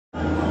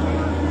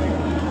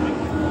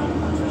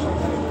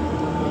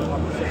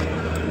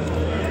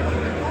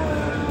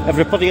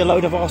Everybody, a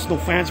load of Arsenal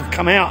fans have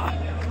come out,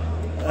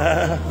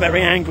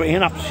 very angry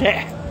and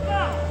upset.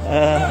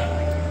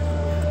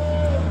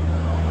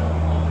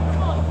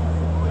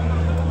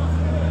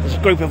 There's a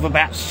group of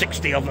about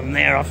 60 of them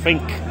there, I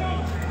think.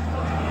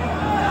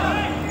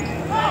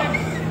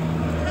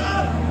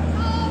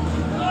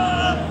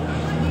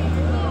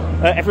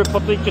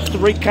 Everybody, just to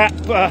recap,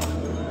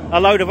 a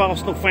load of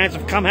Arsenal fans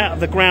have come out of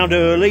the ground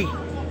early.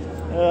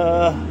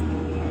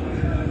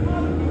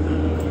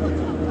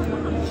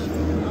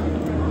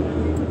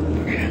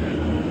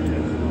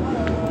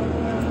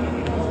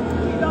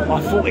 I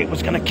thought it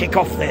was going to kick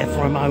off there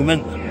for a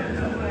moment.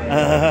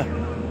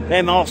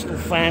 Them Arsenal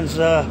fans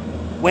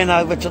went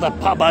over to the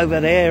pub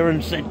over there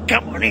and said,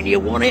 "Come on in, you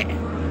want it?"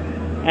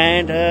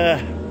 And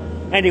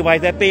anyway,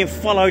 they're being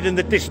followed in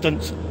the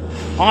distance.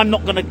 I'm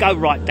not going to go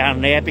right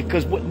down there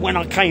because when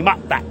I came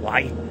up that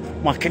way,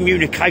 my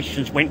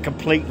communications went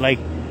completely.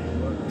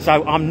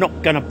 So I'm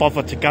not going to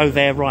bother to go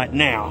there right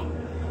now.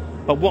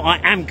 But what I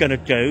am going to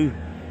do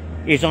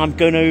is I'm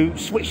going to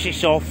switch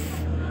this off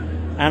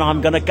and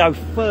I'm going to go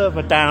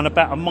further down,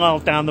 about a mile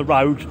down the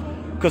road,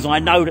 because I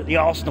know that the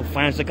Arsenal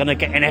fans are going to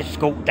get an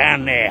escort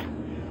down there.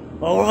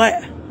 All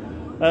right?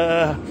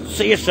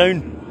 See you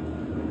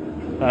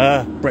soon.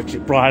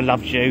 Brexit Brian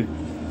loves you.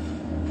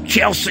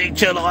 Chelsea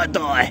till I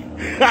die.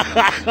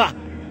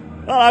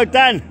 Hello,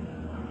 Dan.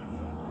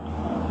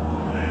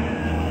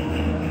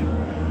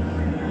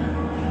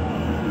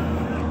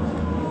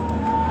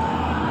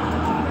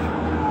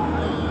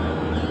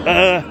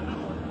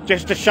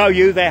 Just to show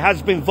you, there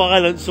has been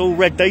violence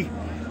already.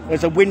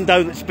 There's a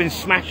window that's been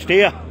smashed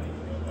here.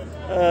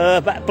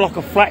 That block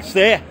of flats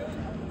there.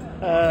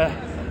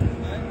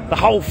 The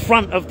whole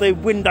front of the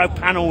window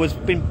panel has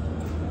been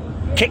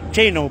kicked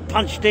in or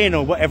punched in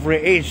or whatever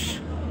it is.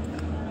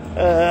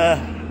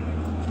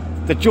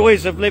 The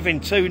joys of living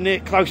too near,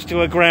 close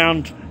to a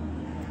ground.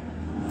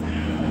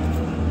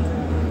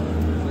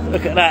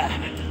 Look at that.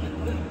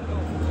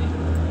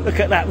 Look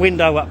at that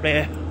window up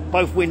there.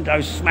 Both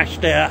windows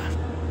smashed out.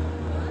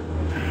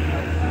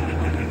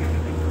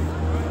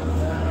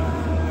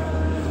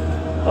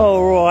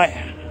 Alright.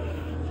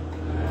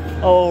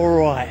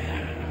 Alright.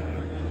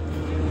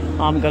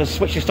 I'm going to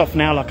switch this off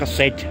now, like I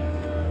said.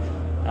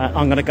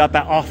 I'm going to go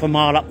about half a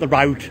mile up the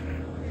road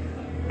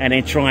and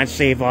then try and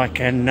see if I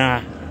can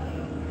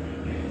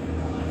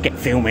get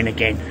filming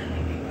again.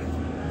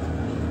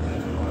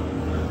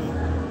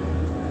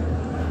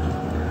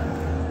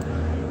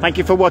 Thank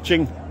you for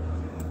watching.